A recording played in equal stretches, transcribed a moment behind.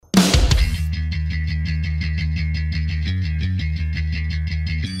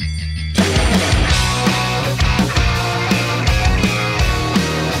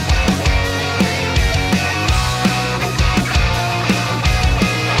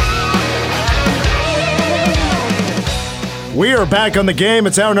We are back on the game.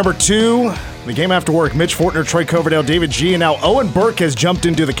 It's hour number 2. The game after work. Mitch Fortner, Troy Coverdale, David G. And now Owen Burke has jumped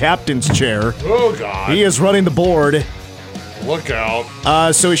into the captain's chair. Oh, God. He is running the board. Look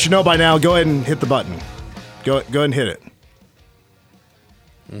out. So he should know by now. Go ahead and hit the button. Go ahead and hit it.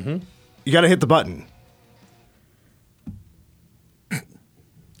 Mm-hmm. You got to hit the button.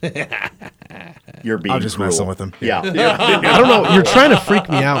 You're being I'm just cruel. messing with him. Yeah. I don't know. You're trying to freak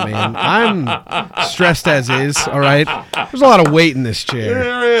me out, man. I'm stressed as is, all right? There's a lot of weight in this chair.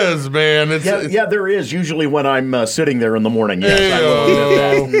 There is, man. Yeah, there is. Usually when I'm sitting there in the morning. Yes,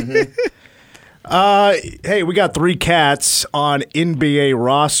 I will admit that. Hey, we got 3 cats on NBA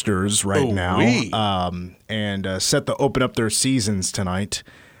rosters right now, Ooh-wee. and set to open up their seasons tonight.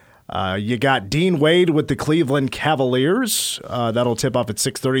 You got Dean Wade with the Cleveland Cavaliers. That'll tip off at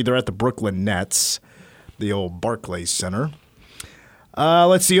 6:30. They're at the Brooklyn Nets, the old Barclays Center.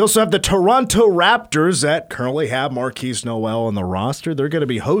 Let's see. You also have the Toronto Raptors that currently have Marquise Noel on the roster. They're going to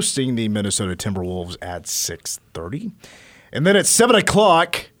be hosting the Minnesota Timberwolves at 6:30. And then at 7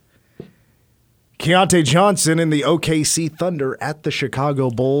 o'clock, Keontae Johnson and the OKC Thunder at the Chicago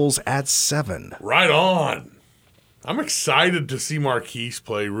Bulls at 7. Right on. I'm excited to see Marquise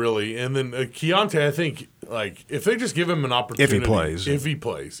play, really. And then Keontae, I think, like, if they just give him an opportunity. If he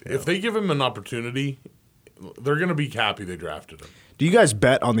plays. Yeah. If they give him an opportunity, they're going to be happy they drafted him. Do you guys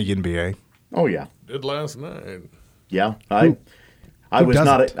bet on the NBA? Oh, yeah. Did last night. Yeah. I was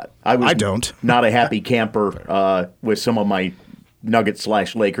not I don't. not a happy camper with some of my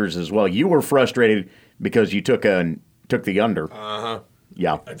Nuggets/Lakers as well. You were frustrated because you took the under. Uh-huh.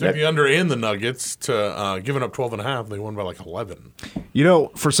 Yeah. I took the under and the Nuggets to giving up 12.5. They won by like 11. You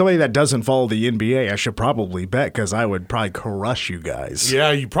know, for somebody that doesn't follow the NBA, I should probably bet because I would probably crush you guys.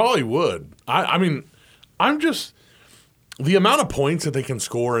 Yeah, you probably would. I mean, I'm just – the amount of points that they can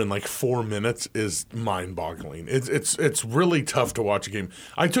score in like 4 minutes is mind-boggling. It's really tough to watch a game.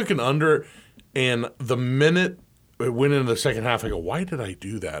 I took an under, and the minute it went into the second half, I go, why did I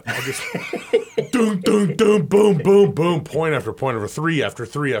do that? I just – doom, doom, doom, boom, boom, boom, point after point over three after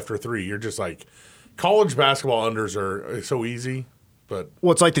three after three. You're just like – college basketball unders are so easy. But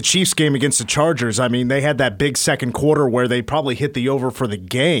well, it's like the Chiefs game against the Chargers. I mean, they had that big second quarter where they probably hit the over for the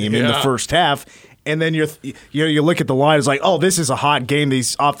game in the first half. And then you look at the line, it's like, oh, this is a hot game.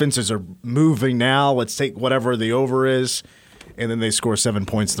 These offenses are moving now. Let's take whatever the over is. And then they score 7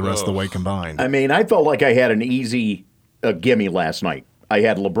 points the rest of the way combined. I mean, I felt like I had an easy gimme last night. I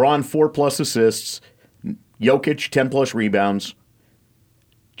had LeBron 4+ assists, Jokic 10+ rebounds,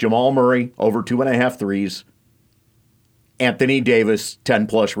 Jamal Murray over 2.5 threes, Anthony Davis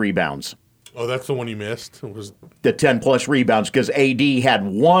 10+ rebounds. Oh, that's the one you missed? It was the 10+ rebounds because AD had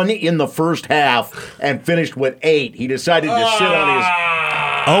 1 in the first half and finished with 8. He decided to sit on his...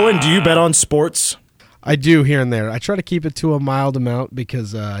 Owen, do you bet on sports? I do here and there. I try to keep it to a mild amount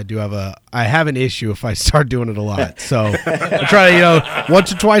because I have an issue if I start doing it a lot. So I try to,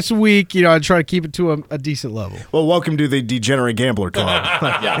 once or twice a week, I try to keep it to a decent level. Well, welcome to the Degenerate Gambler Club.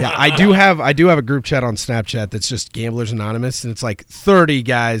 Yeah, I do have a group chat on Snapchat that's just Gamblers Anonymous, and it's like 30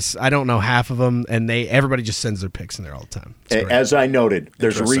 guys. I don't know half of them, and everybody just sends their picks in there all the time. As I noted,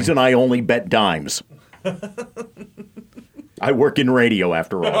 there's a reason I only bet dimes. I work in radio,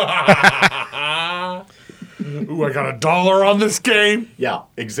 after all. Ooh, I got $1 on this game. Yeah,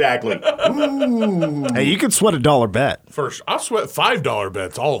 exactly. Ooh. Hey, you could sweat $1 bet. First, I'll sweat $5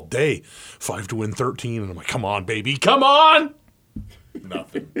 bets all day. 5 to win 13, and I'm like, come on, baby, come on.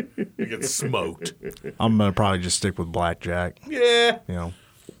 Nothing. You get smoked. I'm going to probably just stick with blackjack. Yeah.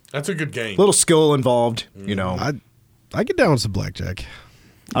 That's a good game. Little skill involved, I get down with some blackjack.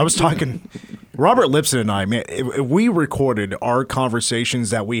 I was talking, Robert Lipson and I, man, if we recorded our conversations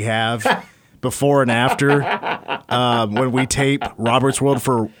that we have before and after when we tape Robert's World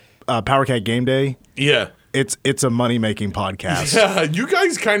for Power Cat Game Day. Yeah. It's a money-making podcast. Yeah, you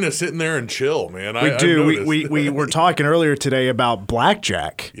guys kind of sitting there and chill, man. We do. We were talking earlier today about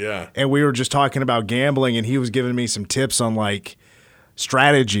blackjack. Yeah. And we were just talking about gambling, and he was giving me some tips on, like,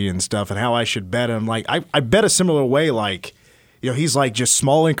 strategy and stuff and how I should bet. And I'm like, I bet a similar way, like, he's like just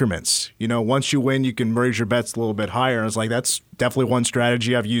small increments. Once you win, you can raise your bets a little bit higher. And I was like, that's definitely one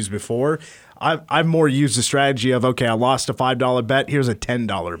strategy I've used before. I've more used the strategy of, okay, I lost a $5 bet. Here's a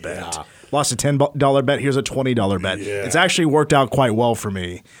 $10 bet. Yeah. Lost a $10 bet. Here's a $20 bet. Yeah. It's actually worked out quite well for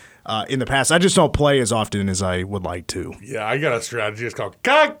me in the past. I just don't play as often as I would like to. Yeah, I got a strategy. It's called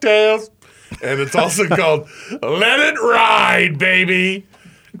cocktails. And it's also called let it ride, baby.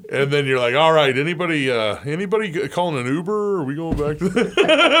 And then you're like, all right, anybody calling an Uber? Or are we going back to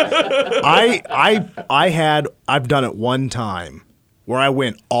I've done it one time where I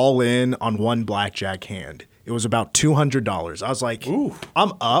went all in on one blackjack hand. It was about $200. I was like, Ooh.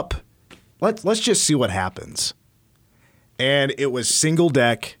 I'm up. Let's just see what happens. And it was single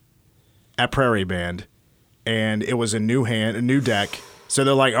deck at Prairie Band, and it was a new deck. So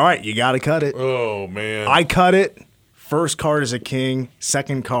they're like, all right, you got to cut it. Oh, man. I cut it. First card is a king.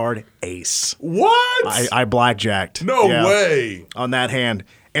 Second card, ace. What? I blackjacked. No way. On that hand.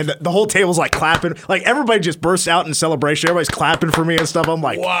 And the whole table's like clapping. Like everybody just bursts out in celebration. Everybody's clapping for me and stuff. I'm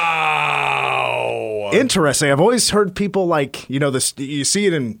like, wow. Interesting. I've always heard people like, this. You see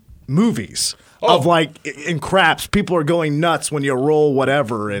it in movies of like in craps. People are going nuts when you roll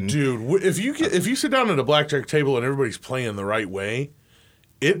whatever. And dude, if you sit down at a blackjack table and everybody's playing the right way,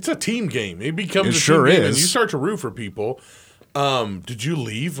 it's a team game. It becomes a sure team game, is. and you start to root for people. Did you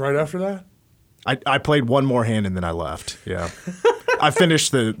leave right after that? I played one more hand and then I left. Yeah. I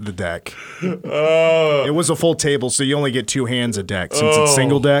finished the deck. It was a full table, so you only get 2 hands a deck since it's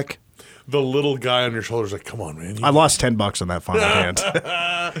single deck. The little guy on your shoulder's like, come on, man. I lost $10 on that final hand.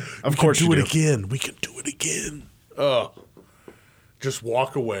 Of course you do do. it again. We can do it again. Just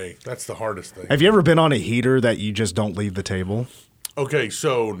walk away. That's the hardest thing. Have you ever been on a heater that you just don't leave the table? Okay,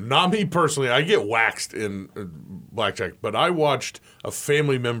 so not me personally. I get waxed in blackjack, but I watched a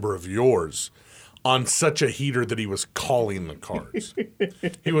family member of yours on such a heater that he was calling the cards.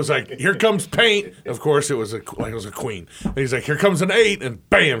 He was like, "Here comes paint." Of course, it was a queen. And he's like, "Here comes an 8," and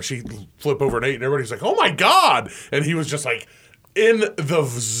bam, she flip over an 8, and everybody's like, "Oh my god!" And he was just like in the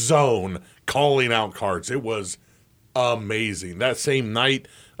zone calling out cards. It was amazing. That same night,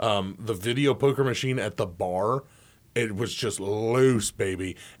 the video poker machine at the bar, it was just loose,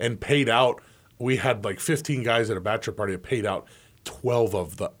 baby, and paid out. We had like 15 guys at a bachelor party that paid out 12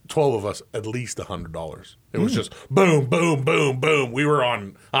 of us at least $100. It was just boom, boom, boom, boom. We were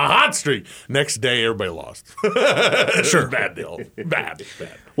on a hot streak. Next day, everybody lost. Sure, bad deal, bad.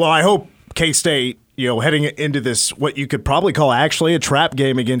 Well, I hope K-State, heading into this, what you could probably call actually a trap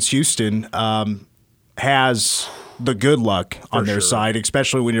game against Houston, has the good luck on their side,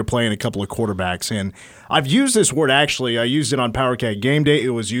 especially when you're playing a couple of quarterbacks. And I've used this word actually. I used it on PowerCat Game Day. It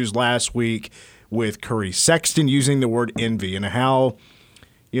was used last week with Curry Sexton using the word envy and how,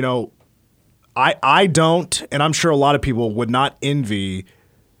 I don't, and I'm sure a lot of people would not envy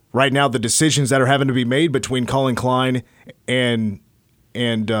right now the decisions that are having to be made between Klieman Klein and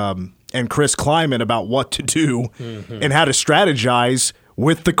Chris Klieman about what to do and how to strategize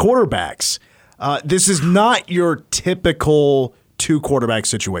with the quarterbacks. This is not your typical 2-quarterback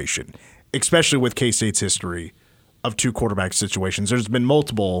situation, especially with K-State's history of 2-quarterback situations. There's been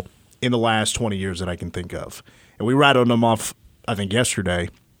multiple in the last 20 years that I can think of. And we rattled them off, I think, yesterday.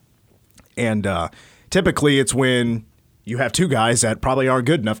 And typically it's when you have 2 guys that probably aren't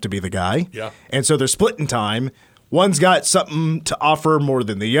good enough to be the guy. Yeah. And so they're splitting time. One's got something to offer more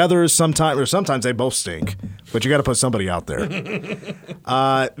than the others sometimes, or sometimes they both stink. But you got to put somebody out there.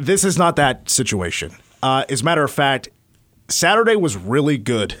 This is not that situation. As a matter of fact, Saturday was really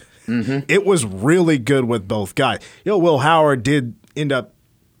good. It was really good with both guys. Will Howard did end up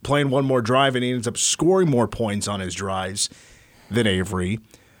playing one more drive, and he ends up scoring more points on his drives than Avery.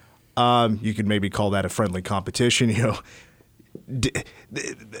 You could maybe call that a friendly competition.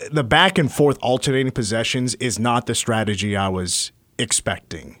 The back and forth alternating possessions is not the strategy I was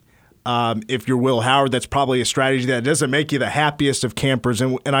expecting. If you're Will Howard, that's probably a strategy that doesn't make you the happiest of campers.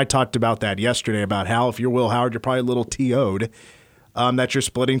 And I talked about that yesterday, about how if you're Will Howard, you're probably a little TO'd that you're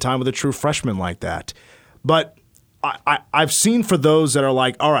splitting time with a true freshman like that. But I've seen for those that are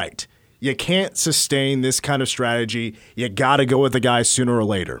like, all right, you can't sustain this kind of strategy. You got to go with the guy sooner or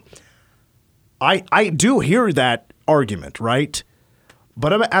later. I do hear that argument, right?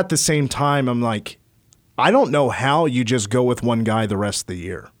 But at the same time, I'm like, I don't know how you just go with one guy the rest of the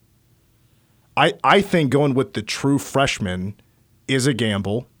year. I think going with the true freshman is a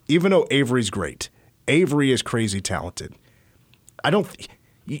gamble, even though Avery's great. Avery is crazy talented.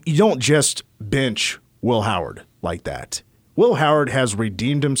 You don't just bench Will Howard like that. Will Howard has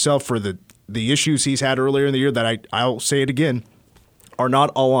redeemed himself for the issues he's had earlier in the year that I'll say it again, are not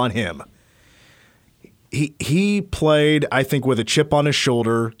all on him. He played, I think, with a chip on his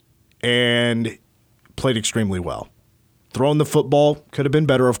shoulder and played extremely well. Throwing the football could have been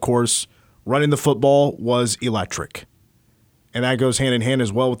better, of course. Running the football was electric. And that goes hand in hand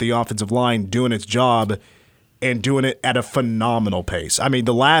as well with the offensive line doing its job and doing it at a phenomenal pace. I mean,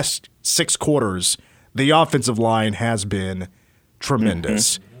 the last 6 quarters, the offensive line has been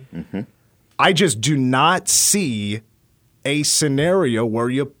tremendous. I just do not see a scenario where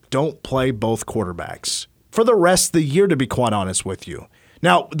you don't play both quarterbacks for the rest of the year, to be quite honest with you.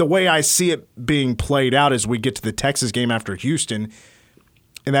 Now, the way I see it being played out as we get to the Texas game after Houston,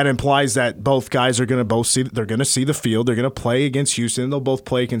 And that implies that both guys are going to see the field. They're going to play against Houston. They'll both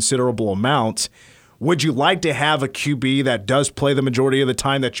play a considerable amount. Would you like to have a QB that does play the majority of the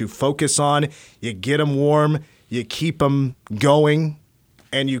time, that you focus on, you get them warm, you keep them going,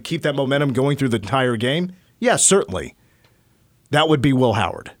 and you keep that momentum going through the entire game? Yeah, certainly. That would be Will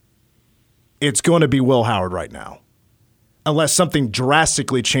Howard. It's going to be Will Howard right now. Unless something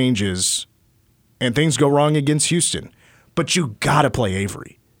drastically changes and things go wrong against Houston. But you got to play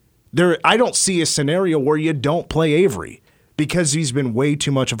Avery. I don't see a scenario where you don't play Avery because he's been way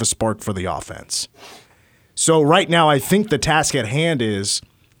too much of a spark for the offense. So right now, I think the task at hand is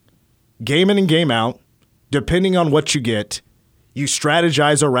game in and game out, depending on what you get, you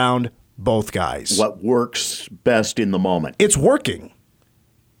strategize around both guys. What works best in the moment? It's working.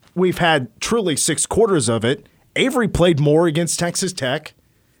 We've had truly 6 quarters of it. Avery played more against Texas Tech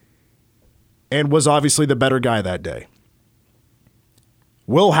and was obviously the better guy that day.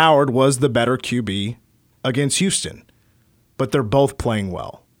 Will Howard was the better QB against Houston, but they're both playing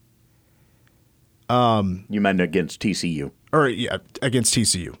well. You meant against TCU. Against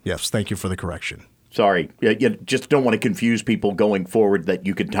TCU. Yes, thank you for the correction. Sorry. You just don't want to confuse people going forward that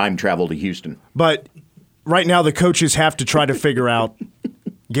you could time travel to Houston. But right now the coaches have to try to figure out,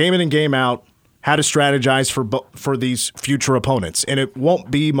 game in and game out, how to strategize for these future opponents. And it won't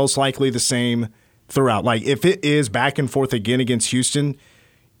be most likely the same throughout. Like, if it is back and forth again against Houston,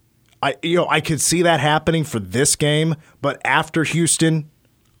 I could see that happening for this game, but after Houston,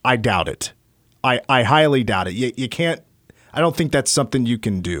 I doubt it. I highly doubt it. You can't. I don't think that's something you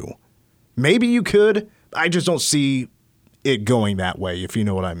can do. Maybe you could. I just don't see it going that way, if you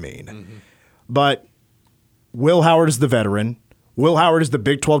know what I mean. Mm-hmm. But Will Howard is the veteran. Will Howard is the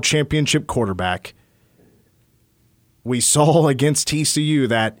Big 12 championship quarterback. We saw against TCU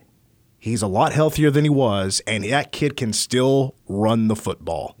that he's a lot healthier than he was, and that kid can still run the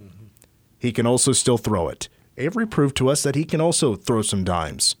football. Mm-hmm. He can also still throw it. Avery proved to us that he can also throw some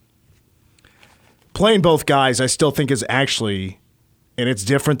dimes. Playing both guys, I still think is actually, and it's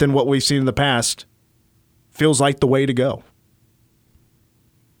different than what we've seen in the past, feels like the way to go.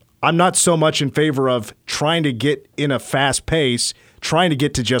 I'm not so much in favor of trying to get in a fast pace, trying to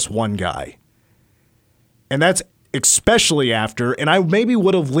get to just one guy. And that's especially after, and I maybe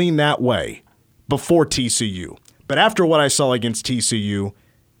would have leaned that way before TCU. But after what I saw against TCU,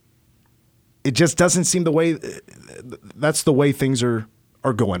 it just doesn't seem that's the way things are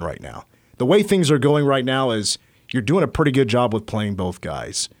going right now. The way things are going right now is you're doing a pretty good job with playing both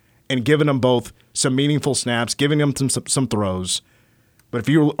guys and giving them both some meaningful snaps, giving them some throws. But if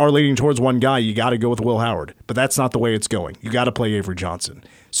you are leaning towards one guy, you got to go with Will Howard. But that's not the way it's going. You got to play Avery Johnson.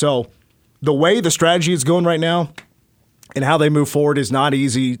 So the way the strategy is going right now and how they move forward is not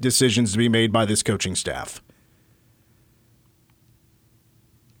easy decisions to be made by this coaching staff.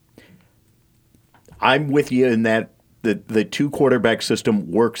 I'm with you in that the 2-quarterback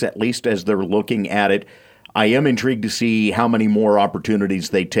system works, at least as they're looking at it. I am intrigued to see how many more opportunities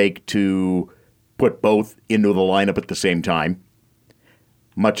they take to put both into the lineup at the same time,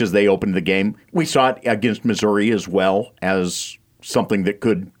 much as they opened the game. We saw it against Missouri as well as something that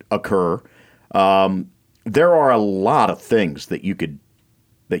could occur. There are a lot of things that you could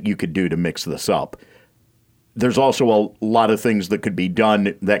do to mix this up. There's also a lot of things that could be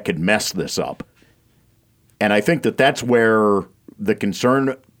done that could mess this up. And I think that's where the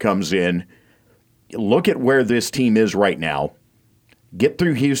concern comes in. Look at where this team is right now. Get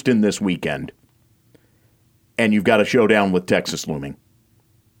through Houston this weekend, and you've got a showdown with Texas looming.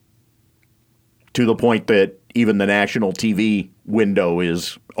 To the point that even the national TV window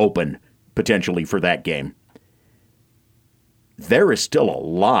is open, potentially, for that game. There is still a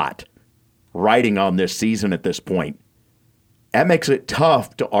lot riding on this season at this point. That makes it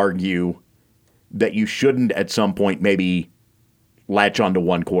tough to argue that you shouldn't at some point maybe latch onto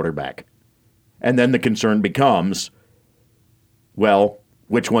one quarterback. And then the concern becomes, well,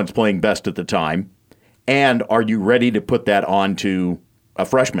 which one's playing best at the time? And are you ready to put that onto a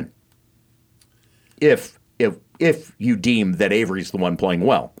freshman? If you deem that Avery's the one playing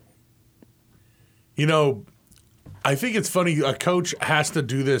well. You know, I think it's funny. A coach has to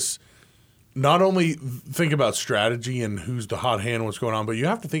do this, not only think about strategy and who's the hot hand, what's going on, but you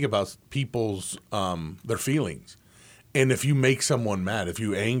have to think about people's their feelings. And if you make someone mad, if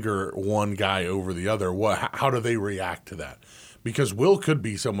you anger one guy over the other, how do they react to that? Because Will could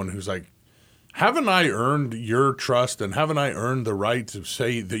be someone who's like, haven't I earned your trust and haven't I earned the right to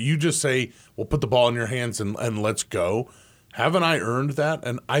say that you just say, well, put the ball in your hands and let's go? Haven't I earned that?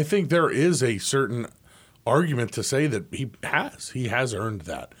 And I think there is a certain argument to say that he has earned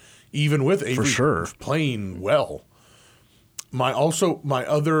that, even with Avery playing well. my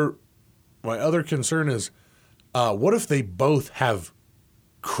other concern is, what if they both have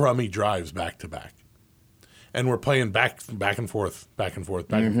crummy drives back to back, and we're playing back and forth, back and forth,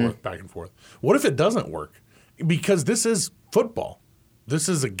 back and forth, back and forth. What if it doesn't work? Because this is football. This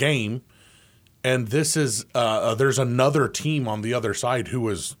is a game, and this is there's another team on the other side who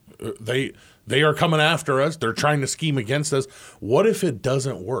is they are coming after us. They're trying to scheme against us. What if it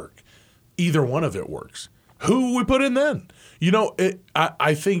doesn't work? Either one of it works. Who we put in then?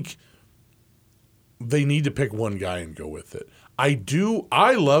 I think they need to pick one guy and go with it.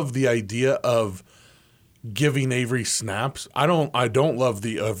 I love the idea of giving Avery snaps. I don't love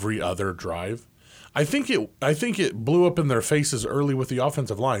the every other drive. I think it blew up in their faces early with the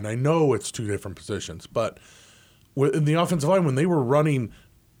offensive line. I know it's two different positions, but in the offensive line, when they were running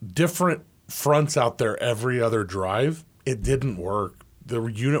different fronts out there every other drive, it didn't work. The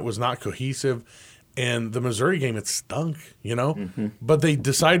unit was not cohesive. And the Missouri game, it stunk, But they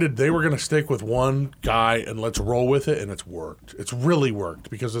decided they were going to stick with one guy and let's roll with it, and it's worked. It's really worked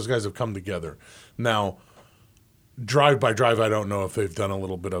because those guys have come together. Now, drive by drive, I don't know if they've done a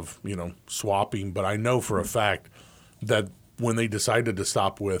little bit of, swapping, but I know for a fact that when they decided to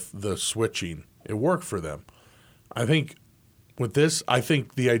stop with the switching, it worked for them. I think with this,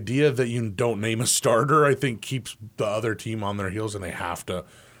 the idea that you don't name a starter, I think keeps the other team on their heels, and they have to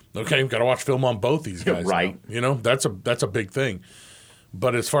 – okay, we've got to watch film on both these guys. Right. Now. That's a big thing.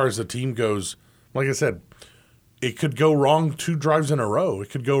 But as far as the team goes, like I said, it could go wrong 2 drives in a row. It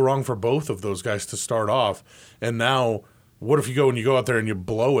could go wrong for both of those guys to start off. And now, what if you go out there and you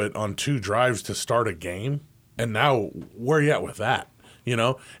blow it on 2 drives to start a game? And now, where are you at with that?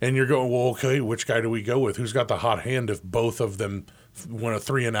 And you're going, well, okay, which guy do we go with? Who's got the hot hand if both of them went a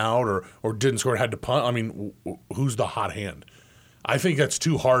 3 and out or didn't score, had to punt? I mean, who's the hot hand? I think that's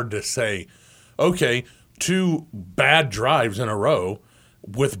too hard to say, okay, 2 bad drives in a row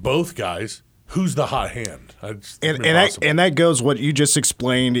with both guys, who's the hot hand? And that goes, what you just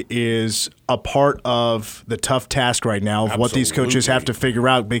explained is a part of the tough task right now of what these coaches have to figure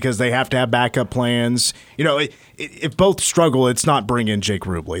out, because they have to have backup plans. If both struggle, it's not bring in Jake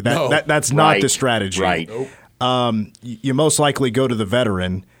Rubley. That's not the strategy. Right. Nope. You most likely go to the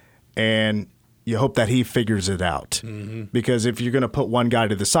veteran and you hope that he figures it out. Mm-hmm. Because if you're going to put one guy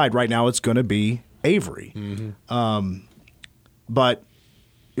to the side, right now it's going to be Avery. Mm-hmm. But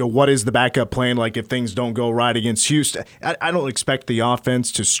what is the backup plan like if things don't go right against Houston? I don't expect the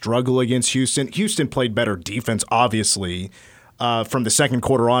offense to struggle against Houston. Houston played better defense, obviously, from the second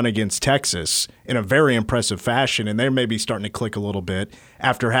quarter on against Texas in a very impressive fashion, and they're maybe starting to click a little bit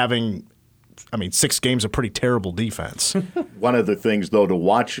after having – 6 games of pretty terrible defense. One of the things, though, to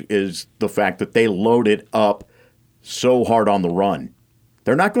watch is the fact that they loaded up so hard on the run.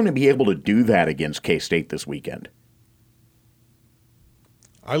 They're not going to be able to do that against K-State this weekend.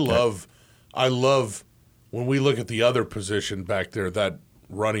 I love when we look at the other position back there, that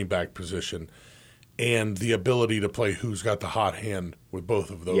running back position, and the ability to play who's got the hot hand with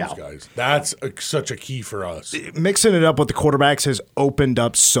both of those guys. That's such a key for us. Mixing it up with the quarterbacks has opened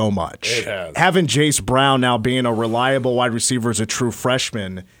up so much. It has. Having Jace Brown now being a reliable wide receiver as a true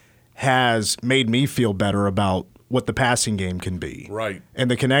freshman has made me feel better about what the passing game can be. Right. And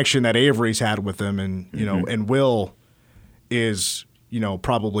the connection that Avery's had with him and and Will is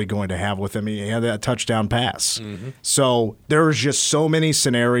probably going to have with him. He had that touchdown pass. Mm-hmm. So there's just so many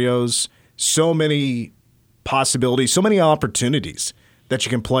scenarios, so many possibilities, so many opportunities that you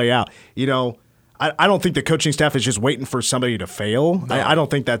can play out. I don't think the coaching staff is just waiting for somebody to fail. No. I don't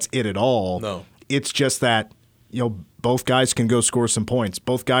think that's it at all. No. It's just that, both guys can go score some points.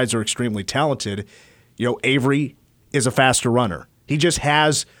 Both guys are extremely talented. Avery is a faster runner. He just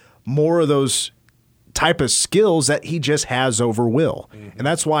has more of those type of skills that he just has over Will. Mm-hmm. And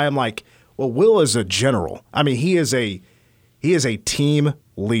that's why I'm like, well, Will is a general. He is a team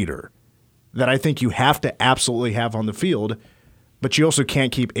leader that I think you have to absolutely have on the field, but you also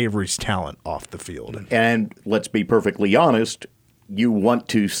can't keep Avery's talent off the field. And let's be perfectly honest, you want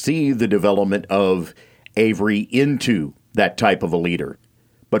to see the development of Avery into that type of a leader.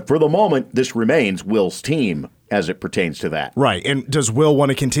 But for the moment, this remains Will's team as it pertains to that. Right. And does Will want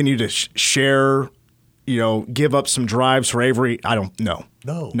to continue to share, give up some drives for Avery? I don't know.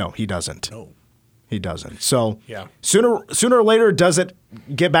 No, he doesn't. No. He doesn't. So sooner or later, does it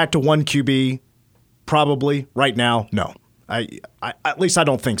get back to one QB? Probably. Right now, no. I at least I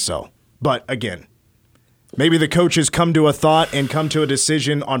don't think so. But again, maybe the coaches come to a thought and come to a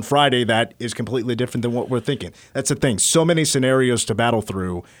decision on Friday that is completely different than what we're thinking. That's the thing. So many scenarios to battle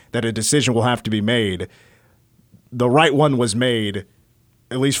through that a decision will have to be made. The right one was made,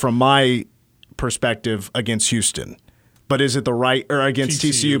 at least from my perspective, against Houston. but is it the right, or against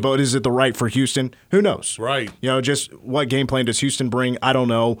TCU, but is it the right for Houston? Who knows? Right. Just what game plan does Houston bring? I don't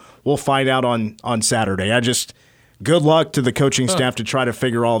know. We'll find out on Saturday. Good luck to the coaching staff to try to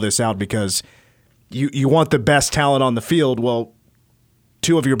figure all this out, because you want the best talent on the field. Well,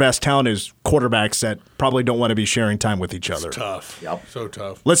 two of your best talent is quarterbacks that probably don't want to be sharing time with each other. It's tough. Yep. So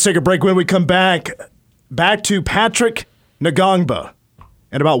tough. Let's take a break. When we come back to Patrick Ngongba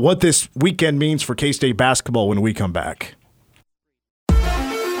and about what this weekend means for K-State basketball when we come back.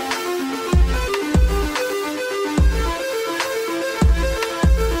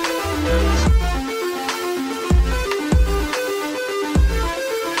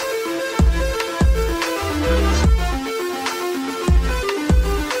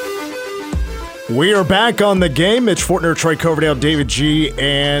 We are back on the game. Mitch Fortner, Troy Coverdale, David G.,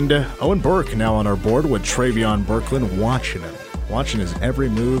 and Owen Burke now on our board with Travion Berkland watching him. Watching his every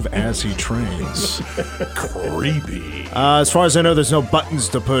move as he trains. Creepy. As far as I know, there's no buttons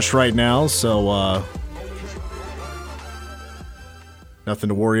to push right now, so nothing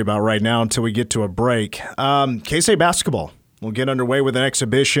to worry about right now until we get to a break. K-State basketball will get underway with an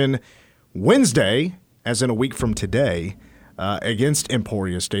exhibition Wednesday, as in a week from today, against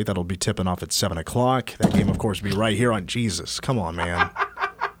Emporia State. That'll be tipping off at 7 o'clock. That game, of course, will be right here on Jesus. Come on, man.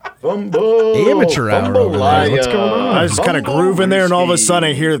 Amateur hour over there. What's going on? I was just kind of grooving there, and all of a sudden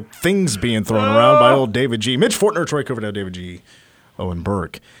I hear things being thrown around by old David G. Mitch Fortner, Troy Coverdale, David G. Owen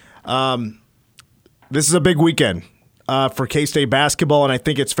Burke. This is a big weekend for K-State basketball, and I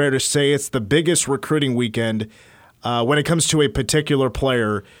think it's fair to say it's the biggest recruiting weekend when it comes to a particular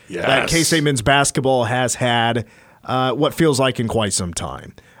player that K-State men's basketball has had what feels like in quite some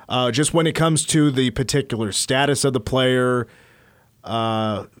time. Just when it comes to the particular status of the player,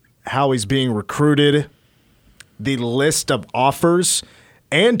 how he's being recruited, the list of offers,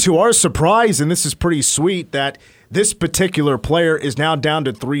 and to our surprise, and this is pretty sweet, that this particular player is now down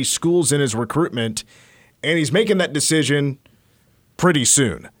to 3 schools in his recruitment, and he's making that decision pretty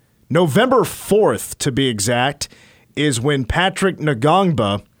soon. November 4th, to be exact, is when Patrick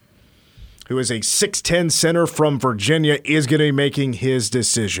Ngongba, who is a 6'10 center from Virginia, is going to be making his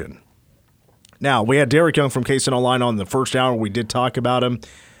decision. Now, we had Derek Young from K-State Online on the first hour. We did talk about him.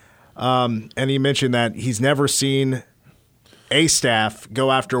 And he mentioned that he's never seen a staff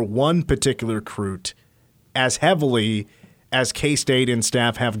go after one particular recruit as heavily as K-State and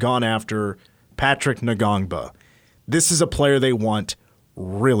staff have gone after Patrick Ngongba. This is a player they want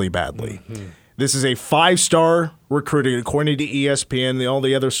really badly. Mm-hmm. This is a 5-star recruiting, according to ESPN. All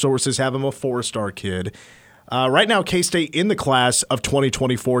the other sources have him a 4-star kid. Right now, K-State in the class of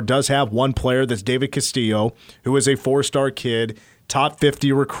 2024 does have one player, that's David Castillo, who is a 4-star kid, top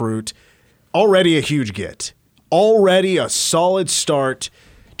 50 recruit. Already a huge get. Already a solid start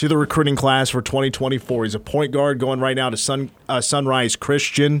to the recruiting class for 2024. He's a point guard going right now to Sunrise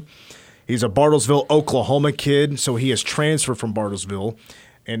Christian. He's a Bartlesville, Oklahoma kid, so he has transferred from Bartlesville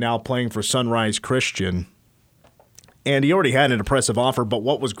and now playing for Sunrise Christian. And he already had an impressive offer, but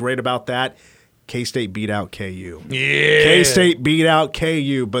what was great about that, K-State beat out KU. Yeah. K-State beat out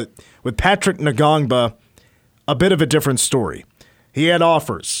KU, but with Patrick Ngongba, a bit of a different story. He had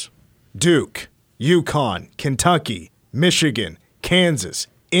offers: Duke, UConn, Kentucky, Michigan, Kansas,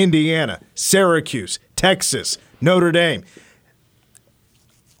 Indiana, Syracuse, Texas, Notre Dame.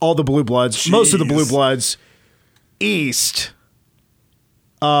 All the Blue Bloods, most of the Blue Bloods east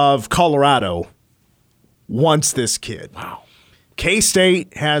of Colorado wants this kid. Wow.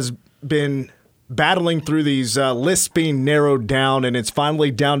 K-State has been battling through these lists being narrowed down, and it's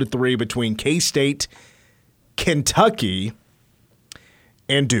finally down to 3 between K-State, Kentucky,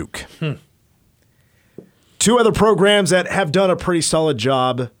 and Duke. 2 other programs that have done a pretty solid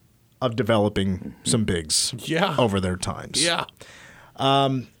job of developing some bigs over their times. Yeah.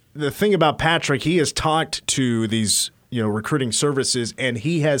 The thing about Patrick, he has talked to these recruiting services, and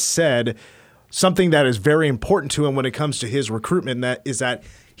he has said something that is very important to him when it comes to his recruitment, that is that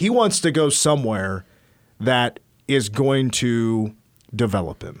he wants to go somewhere that is going to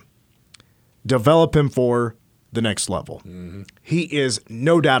develop him for the next level. Mm-hmm. He is,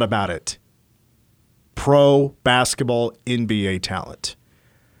 no doubt about it, pro basketball NBA talent.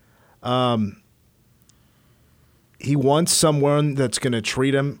 He wants someone that's going to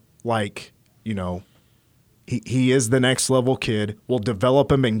treat him like, he is the next level kid, will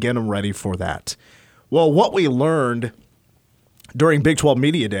develop him and get him ready for that. Well, what we learned during Big 12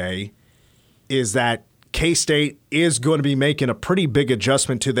 Media Day is that K-State is going to be making a pretty big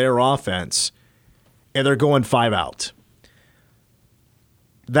adjustment to their offense, and they're going 5 out.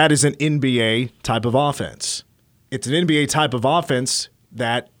 That is an NBA type of offense. It's an NBA type of offense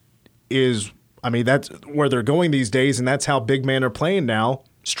that is I mean, that's where they're going these days, and that's how big men are playing now,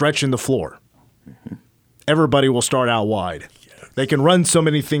 stretching the floor. Everybody will start out wide. Yes. They can run so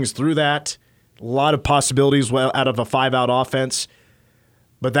many things through that. A lot of possibilities out of a 5-out offense.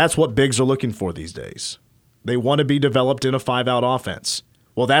 But that's what bigs are looking for these days. They want to be developed in a 5-out offense.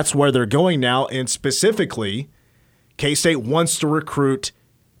 Well, that's where they're going now, and specifically, K-State wants to recruit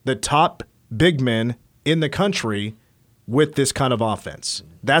the top big men in the country with this kind of offense.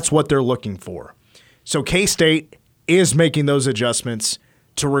 That's what they're looking for. So K-State is making those adjustments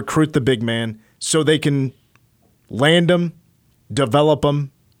to recruit the big man so they can land them, develop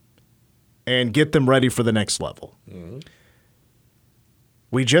them, and get them ready for the next level. Mm-hmm.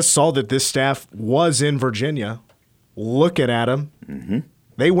 We just saw that this staff was in Virginia looking at him. Mm-hmm.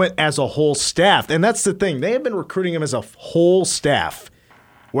 They went as a whole staff. And that's the thing. They have been recruiting him as a whole staff.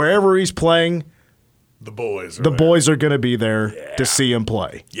 Wherever he's playing, the boys are going to be there to see him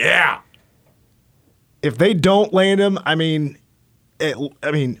play. Yeah. If they don't land him, I'm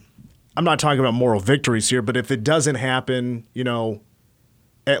not talking about moral victories here, but if it doesn't happen,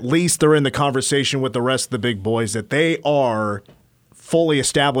 at least they're in the conversation with the rest of the big boys that they are fully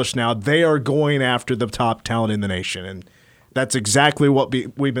established now. They are going after the top talent in the nation, and that's exactly what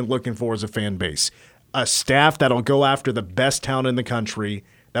we've been looking for as a fan base. A staff that'll go after the best talent in the country,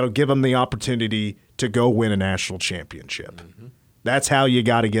 that'll give them the opportunity to go win a national championship. Mm-hmm. That's how you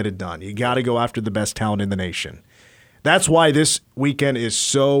got to get it done. You got to go after the best talent in the nation. That's why this weekend is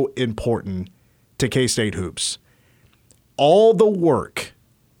so important to K-State hoops. All the work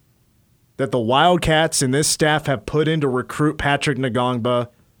that the Wildcats and this staff have put in to recruit Patrick Ngongba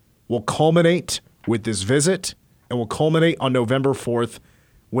will culminate with this visit and will culminate on November 4th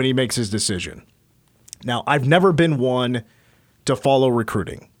when he makes his decision. Now, I've never been one to follow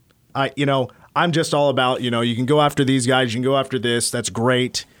recruiting. I'm just all about, you can go after these guys, you can go after this, that's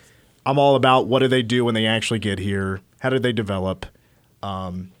great. I'm all about what do they do when they actually get here? How do they develop?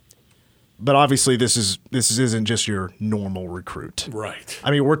 But obviously this isn't just your normal recruit. Right.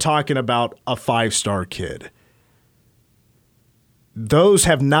 I mean, we're talking about a 5-star kid. Those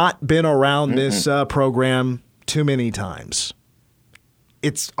have not been around this program too many times.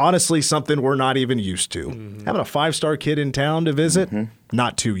 It's honestly something we're not even used to. Mm-hmm. Having a 5-star kid in town to visit,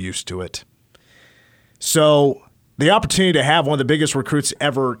 not too used to it. So the opportunity to have one of the biggest recruits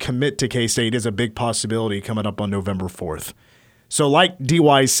ever commit to K-State is a big possibility coming up on November 4th. So like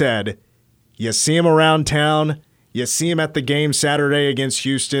D.Y. said, you see him around town, you see him at the game Saturday against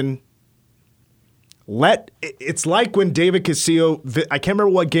Houston. It's like when David Casillo, I can't remember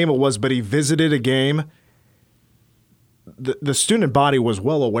what game it was, but he visited a game. The student body was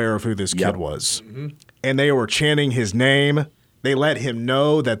well aware of who this kid was. Mm-hmm. And they were chanting his name. They let him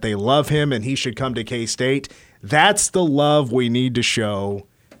know that they love him and he should come to K-State. That's the love we need to show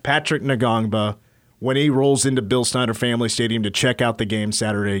Patrick Ngongba when he rolls into Bill Snyder Family Stadium to check out the game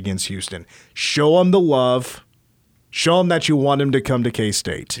Saturday against Houston. Show him the love. Show him that you want him to come to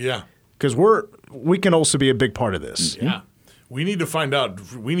K-State. Yeah. Because we can also be a big part of this. Yeah. We need to find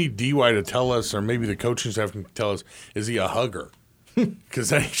out. We need DY to tell us, or maybe the coaching staff can tell us, is he a hugger? Because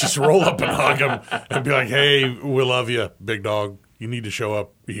then you just roll up and hug him and be like, hey, we love you, big dog. You need to show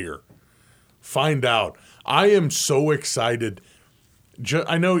up here. Find out. I am so excited.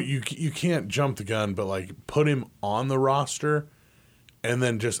 I know you can't jump the gun, but put him on the roster and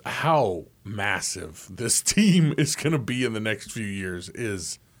then just how massive this team is going to be in the next few years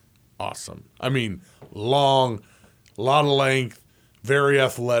is awesome. I mean, long, a lot of length, very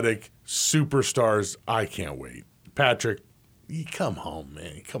athletic, superstars. I can't wait. Patrick, you come home,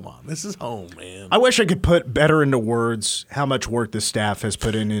 man. Come on. This is home, man. I wish I could put better into words how much work the staff has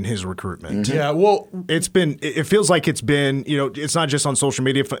put in his recruitment. Mm-hmm. Yeah, well, it feels like it's been, it's not just on social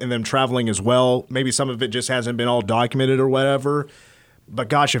media and them traveling as well. Maybe some of it just hasn't been all documented or whatever. But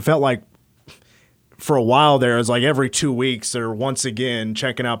gosh, it felt like for a while there, it was like every 2 weeks they're once again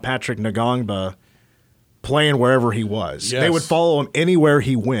checking out Patrick Ngongba playing wherever he was. Yes. They would follow him anywhere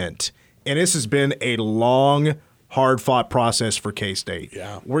he went. And this has been a long, hard-fought process for K-State.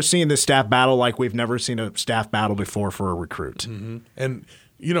 Yeah. We're seeing this staff battle like we've never seen a staff battle before for a recruit. Mm-hmm. And,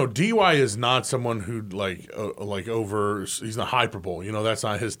 DY is not someone who, he's not hyperbole. That's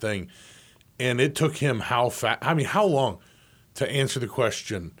not his thing. And it took him how long to answer the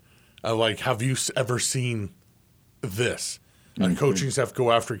question of, have you ever seen this? A coaching staff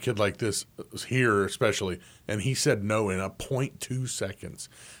go after a kid like this here especially, and he said no in a 0.2 seconds.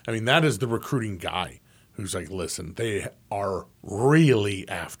 I mean, that is the recruiting guy who's like, listen, they are really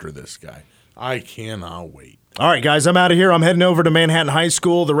after this guy. I cannot wait. All right, guys, I'm out of here. I'm heading over to Manhattan High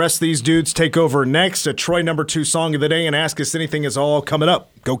School. The rest of these dudes take over next. A Troy #2 song of the day and Ask Us Anything is all coming up.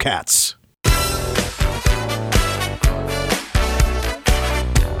 Go Cats.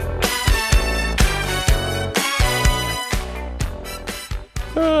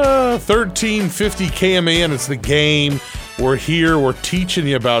 1350 KMAN. It's the game. We're here. We're teaching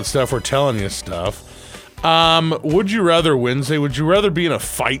you about stuff. We're telling you stuff. Would you rather Wednesday? Would you rather be in a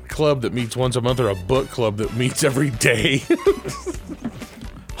fight club that meets once a month or a book club that meets every day?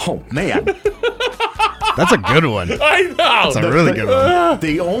 Oh, man. That's a good one. I know. That's a really good one.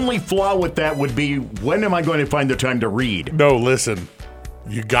 The only flaw with that would be, when am I going to find the time to read? No, listen.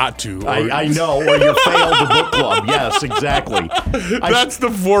 You got to. I know, or you failed the book club. Yes, exactly. That's the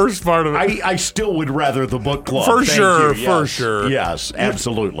worst part of it. I still would rather the book club. For Thank sure, you. for Yes. sure. Yes,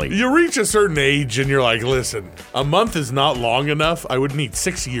 absolutely. You reach a certain age and you're like, listen, a month is not long enough. I would need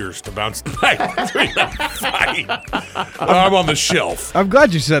 6 years to bounce back between a fight. I'm on the shelf. I'm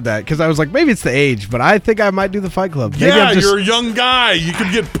glad you said that because I was like, maybe it's the age, but I think I might do the fight club. Maybe Yeah, I'm just, you're a young guy. You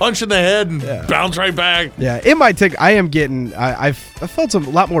could get punched in the head and bounce right back. Yeah, it might take. I am getting. I felt a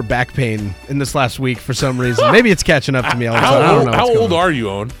lot more back pain in this last week for some reason. Maybe it's catching up to me. I don't know. How old are you,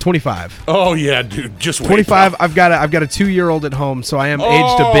 Owen? 25. Oh yeah, dude. Just wait. 25. I've got a 2-year-old at home, so I am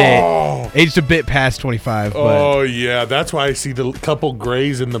aged a bit past 25. But Oh yeah, that's why I see the couple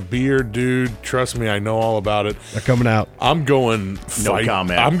grays in the beard, dude. Trust me, I know all about it. they're coming out. I'm going fight.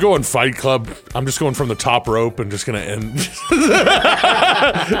 comment. I'm going fight club. I'm just going from the top rope and just gonna end. just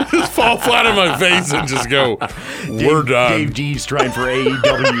fall flat on my face and just go. We're done. Dave G's trying for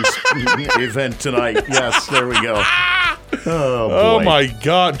AEW's event tonight. Yes, there we go. Oh, boy. Oh my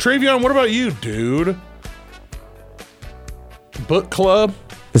God, Travion, what about you, dude? Book club?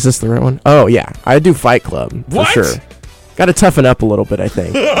 Is this the right one? Oh, yeah. I do Fight Club. What? For sure. Got to toughen up a little bit, I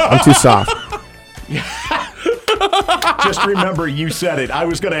think. I'm too soft. Just remember, you said it. I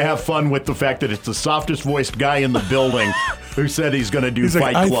was going to have fun with the fact that it's the softest voiced guy in the building who said he's going to do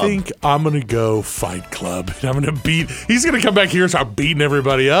Fight I Club. think I'm going to go Fight Club. And I'm going to beat. He's going to come back here and start beating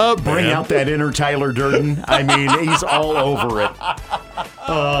everybody up. Bring man. out that inner Tyler Durden. I mean, he's all over it.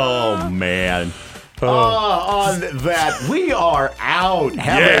 Oh, man. On that, we are out.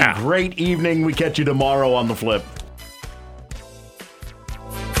 Have a great evening. We catch you tomorrow on The Flip.